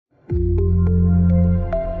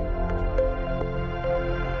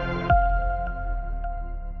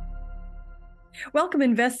Welcome,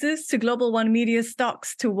 investors, to Global One Media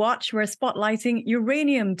Stocks to Watch. We're spotlighting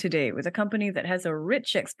uranium today with a company that has a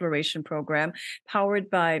rich exploration program powered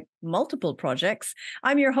by multiple projects.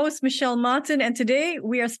 I'm your host, Michelle Martin, and today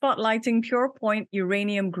we are spotlighting Purepoint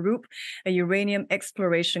Uranium Group, a uranium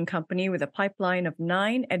exploration company with a pipeline of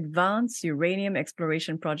 9 advanced uranium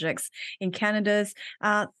exploration projects in Canada's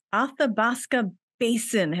Athabasca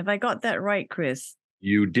Basin. Have I got that right, Chris?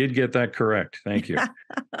 You did get that correct. Thank you.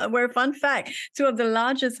 Where, fun fact, 2 of the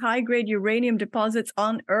largest high-grade uranium deposits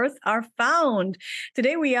on Earth are found.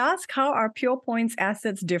 Today, we ask, how are Purepoint's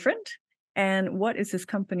assets different? And what is this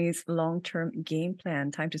company's long-term game plan?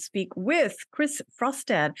 Time to speak with Chris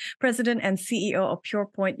Frostad, President and CEO of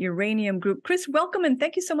Purepoint Uranium Group. Chris, welcome, and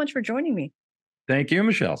thank you so much for joining me. Thank you,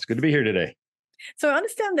 Michelle. It's good to be here today. So I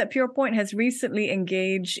understand that Purepoint has recently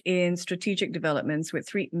engaged in strategic developments with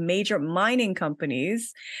 3 major mining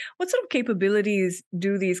companies. What sort of capabilities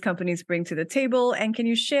do these companies bring to the table? And can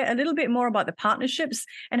you share a little bit more about the partnerships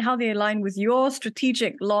and how they align with your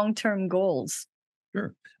strategic long-term goals?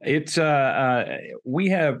 Sure. It's we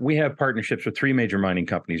have partnerships with 3 major mining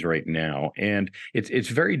companies right now, and it's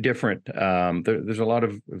very different. There's a lot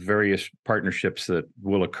of various partnerships that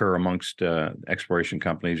will occur amongst exploration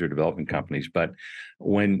companies or development companies. But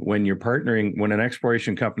when an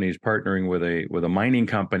exploration company is partnering with a mining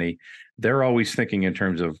company, they're always thinking in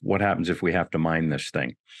terms of what happens if we have to mine this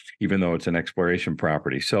thing, even though it's an exploration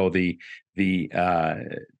property. So the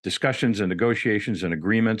discussions and negotiations and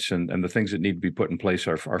agreements and the things that need to be put in place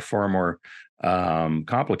are far more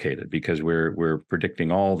complicated, because we're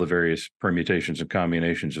predicting all the various permutations and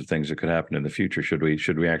combinations of things that could happen in the future should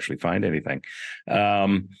we actually find anything.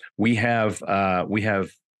 We have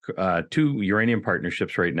 2 uranium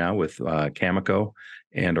partnerships right now with Cameco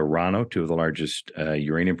and Orano, 2 of the largest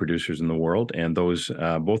uranium producers in the world, and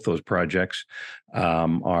both those projects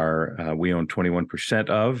are we own 21%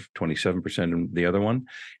 of, 27% in the other one,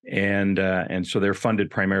 and so they're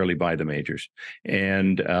funded primarily by the majors.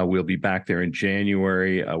 And we'll be back there in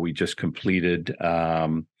January. We just completed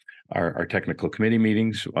our technical committee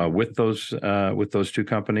meetings with those 2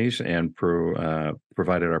 companies and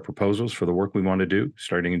provided our proposals for the work we want to do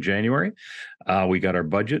starting in January. We got our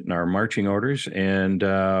budget and our marching orders, and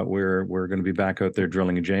we're going to be back out there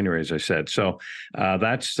drilling in January, as I said. So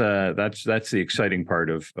that's the exciting part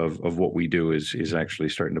of what we do is actually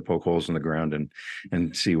starting to poke holes in the ground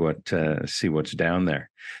and see what's down there.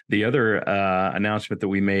 The other announcement that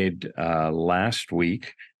we made last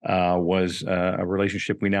week was a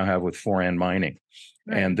relationship we now have with Foran Mining.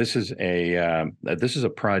 Right. And this is a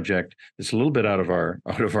project that's a little bit out of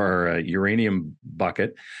our uranium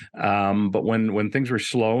bucket. But when things were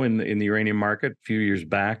slow in the uranium market a few years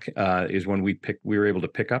back, is when we were able to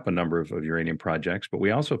pick up a number of uranium projects. But we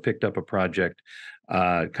also picked up a project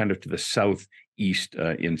kind of to the southeast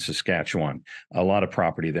in Saskatchewan, a lot of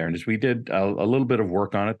property there. And as we did a little bit of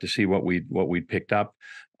work on it to see what we'd picked up,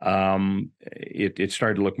 it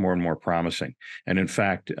started to look more and more promising. And in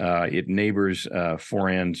fact, it neighbors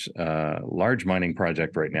Foran's large mining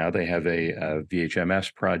project right now. They have a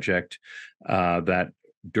VHMS project that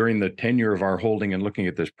during the tenure of our holding and looking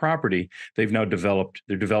at this property, they're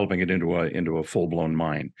developing it into a full-blown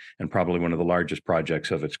mine, and probably one of the largest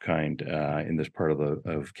projects of its kind in this part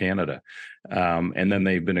of Canada. And then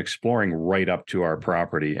they've been exploring right up to our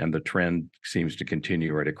property, and the trend seems to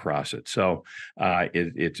continue right across it. So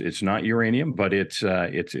it's not uranium, but it's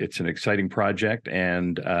an exciting project,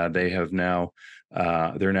 and they're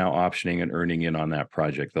now optioning and earning in on that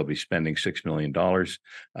project. They'll be spending $6 million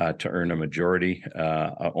to earn a majority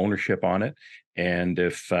ownership on it. And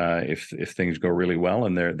if things go really well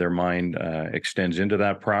and their mine extends into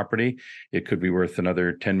that property, it could be worth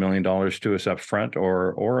another $10 million to us up front,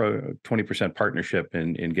 or a 20% partnership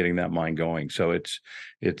in getting that mine going. So it's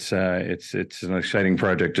an exciting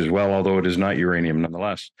project as well, although it is not uranium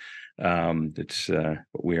nonetheless. We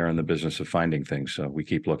are in the business of finding things, so we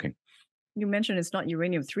keep looking. You mentioned it's not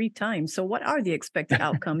uranium 3 times. So what are the expected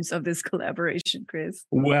outcomes of this collaboration, Chris?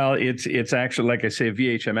 Well, it's actually, like I say,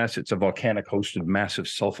 VHMS, it's a volcanic hosted massive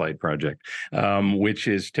sulfide project, which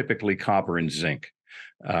is typically copper and zinc.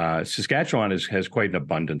 Saskatchewan has quite an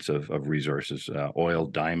abundance of resources, oil,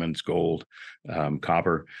 diamonds, gold,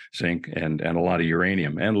 copper, zinc, and a lot of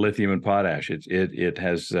uranium and lithium and potash. It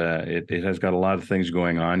has got a lot of things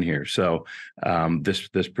going on here. So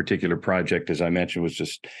this particular project, as I mentioned, was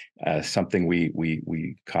just something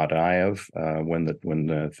we caught eye of when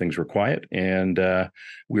the things were quiet, and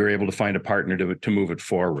we were able to find a partner to move it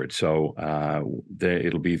forward. So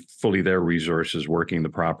it'll be fully their resources working the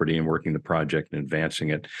property and working the project and advancing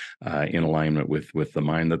it in alignment with the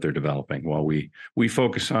mine that they're developing. While we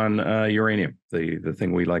focus on uranium, the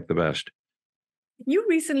thing we like the best. You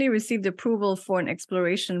recently received approval for an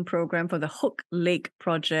exploration program for the Hook Lake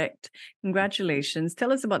project. Congratulations.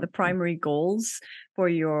 Tell us about the primary goals for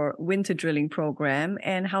your winter drilling program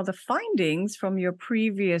and how the findings from your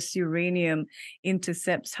previous uranium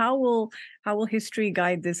intercepts, how will history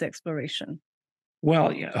guide this exploration?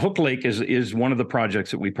 Well, yeah, Hook Lake is one of the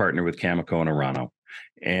projects that we partner with Cameco and Orano,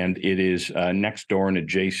 and it is next door and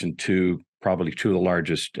adjacent to probably two of the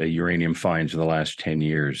largest uranium finds in the last 10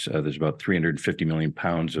 years. There's about 350 million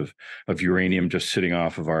pounds of uranium just sitting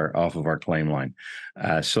off of our claim line.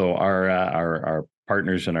 So our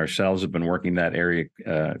partners and ourselves have been working that area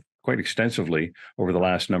quite extensively over the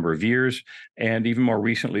last number of years. And even more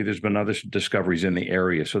recently, there's been other discoveries in the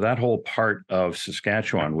area. So that whole part of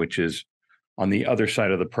Saskatchewan, which is on the other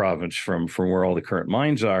side of the province from where all the current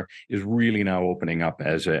mines are, is really now opening up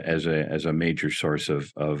as a major source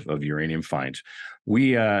of uranium finds.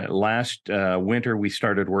 We last winter we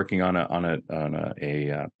started working on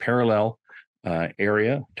a parallel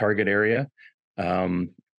target area, and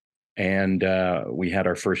we had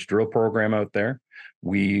our first drill program out there.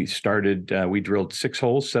 We drilled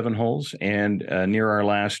 7 holes, and near our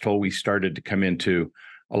last hole, we started to come into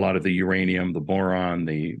a lot of the uranium, the boron,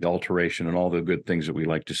 the alteration, and all the good things that we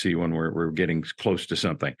like to see when we're getting close to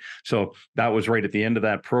something. So that was right at the end of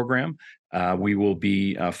that program. We will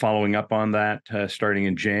be following up on that starting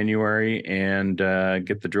in January and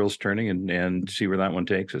get the drills turning and see where that one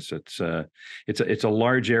takes us. It's a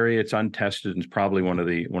large area. It's untested, and it's probably one of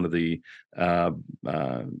the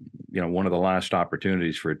last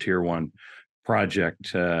opportunities for a tier 1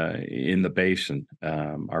 project in the basin.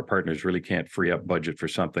 Our partners really can't free up budget for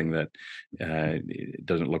something that it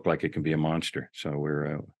doesn't look like it can be a monster.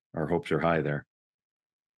 So our hopes are high there.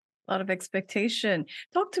 A lot of expectation.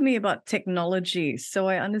 Talk to me about technology. So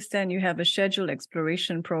I understand you have a scheduled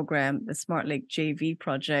exploration program, the Smart Lake JV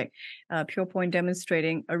project, Purepoint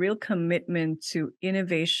demonstrating a real commitment to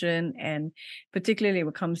innovation and particularly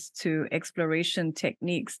when it comes to exploration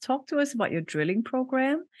techniques. Talk to us about your drilling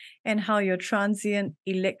program and how your transient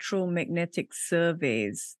electromagnetic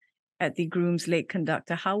surveys at the Grooms Lake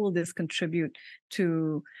Conductor, how will this contribute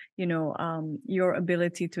to, your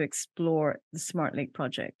ability to explore the Smart Lake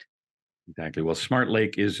project? Exactly. Well, Smart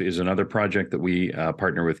Lake is another project that we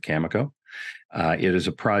partner with Cameco. It is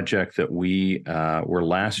a project that we were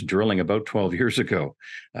last drilling about 12 years ago,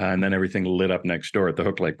 and then everything lit up next door at the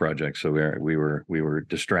Hook Lake project. So we were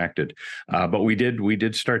distracted, but we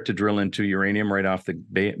did start to drill into uranium right off the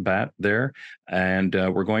bat there, and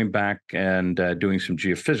we're going back and doing some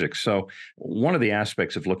geophysics. So one of the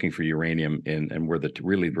aspects of looking for uranium and where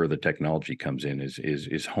the technology comes in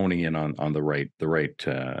is honing in on the right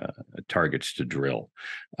targets to drill.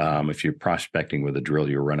 If you're prospecting with a drill,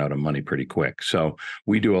 you run out of money pretty quick. So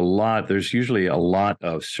we do a lot. There's usually a lot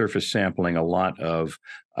of surface sampling, a lot of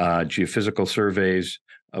geophysical surveys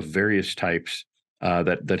of various types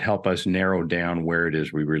that help us narrow down where it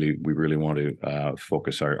is we really want to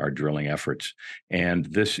focus our drilling efforts. And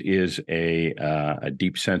this is a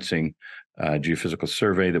deep sensing geophysical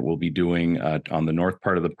survey that we'll be doing on the north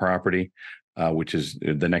part of the property, which is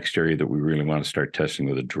the next area that we really want to start testing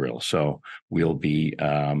with a drill. So we'll be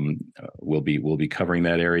covering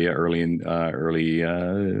that area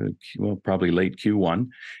probably late Q1,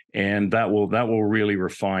 and that will really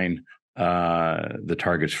refine the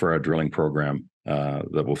targets for our drilling program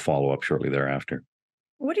that will follow up shortly thereafter.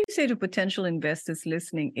 What do you say to potential investors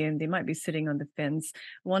listening in? They might be sitting on the fence,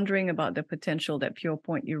 wondering about the potential that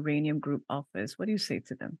Purepoint Uranium Group offers. What do you say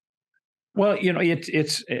to them? Well,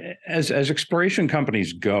 it's as exploration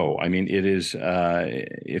companies go. I mean, it is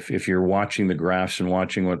if you're watching the graphs and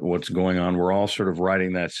watching what's going on, we're all sort of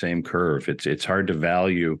riding that same curve. It's hard to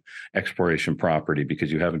value exploration property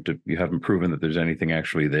because you haven't proven that there's anything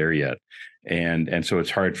actually there yet. And so it's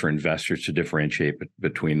hard for investors to differentiate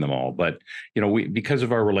between them all. But because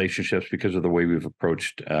of our relationships, because of the way we've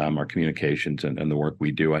approached our communications and the work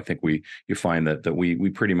we do, I think you find that we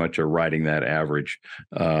pretty much are riding that average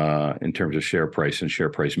in terms of share price and share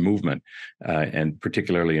price movement, and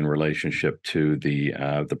particularly in relationship to the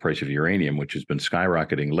price of uranium, which has been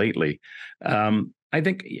skyrocketing lately. I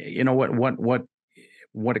think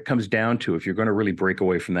what it comes down to, if you're going to really break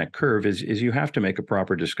away from that curve, is you have to make a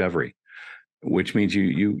proper discovery. which means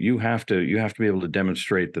you have to be able to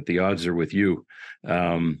demonstrate that the odds are with you,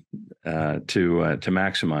 to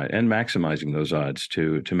maximizing those odds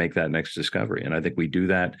to make that next discovery. And I think we do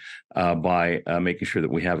that by making sure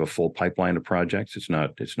that we have a full pipeline of projects. It's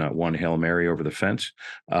not one Hail Mary over the fence.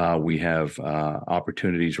 We have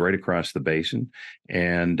opportunities right across the basin,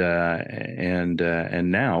 and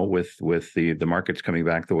now with the markets coming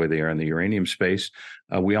back the way they are in the uranium space,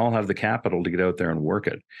 we all have the capital to get out there and work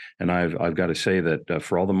it. And I've got to say that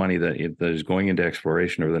for all the money that is going into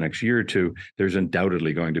exploration over the next year or two, there's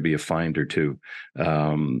undoubtedly going to be a find or two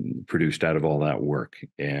produced out of all that work.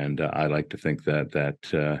 And I like to think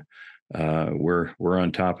that we're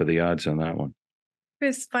on top of the odds on that one.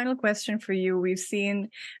 Chris, final question for you. We've seen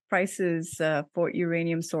prices for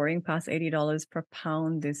uranium soaring past $80 per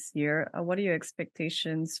pound this year. What are your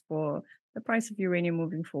expectations for the price of uranium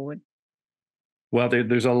moving forward? Well,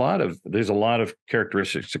 there's a lot of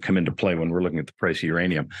characteristics that come into play when we're looking at the price of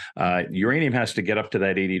uranium. Uranium has to get up to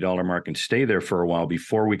that $80 mark and stay there for a while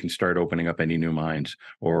before we can start opening up any new mines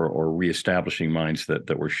or reestablishing mines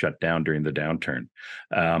that were shut down during the downturn.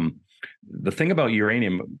 The thing about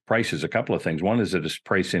uranium prices, a couple of things. One is that it's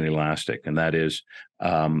price inelastic, and that is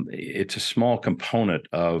it's a small component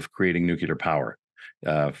of creating nuclear power.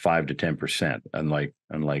 5 to 10%, unlike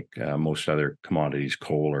most other commodities,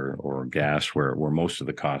 coal or gas, where most of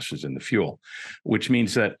the cost is in the fuel, which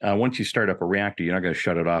means that once you start up a reactor, you're not going to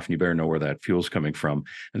shut it off, and you better know where that fuel's coming from.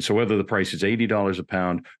 And so whether the price is $80 a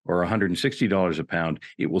pound or $160 a pound,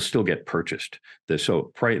 it will still get purchased.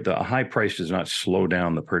 The high price does not slow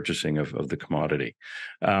down the purchasing of the commodity.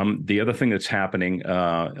 The other thing that's happening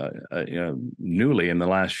newly in the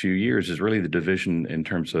last few years is really the division in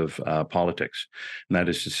terms of politics. And that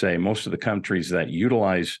is to say, most of the countries that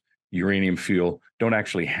utilize uranium fuel don't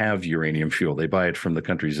actually have uranium fuel. They buy it from the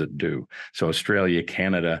countries that do. So Australia,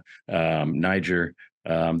 Canada, Niger,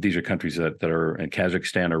 these are countries that are, and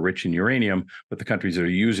Kazakhstan are rich in uranium, but the countries that are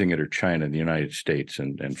using it are China, the United States,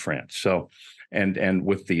 and France. So, and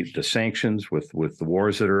with the sanctions, with the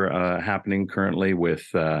wars that are happening currently, with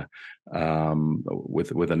a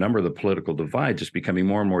number of the political divides, it's becoming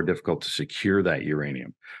more and more difficult to secure that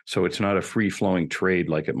uranium. So it's not a free-flowing trade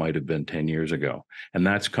like it might have been 10 years ago, and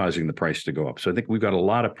that's causing the price to go up. So I think we've got a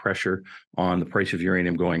lot of pressure on the price of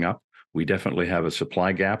uranium going up. We definitely have a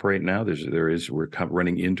supply gap right now. We're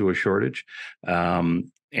running into a shortage.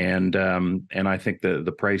 And I think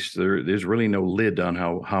the price, there's really no lid on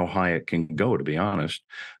how high it can go, to be honest.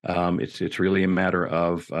 It's really a matter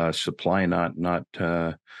of supply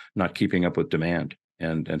not keeping up with demand.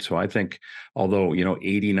 And so I think, although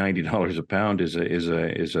 $80-$90 a pound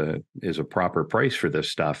is a proper price for this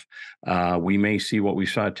stuff, we may see what we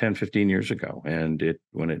saw 10-15 years ago, and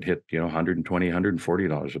when it hit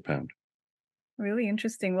 $120-$140 a pound. Really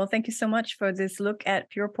interesting. Well, thank you so much for this look at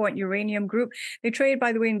Purepoint Uranium Group. They trade,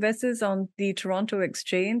 by the way, investors on the Toronto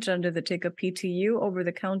Exchange under the ticker PTU, over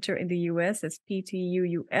the counter in the US as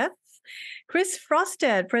PTUUF. Chris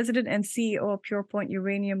Frostad, President and CEO of Purepoint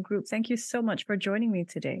Uranium Group. Thank you so much for joining me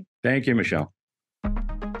today. Thank you, Michelle.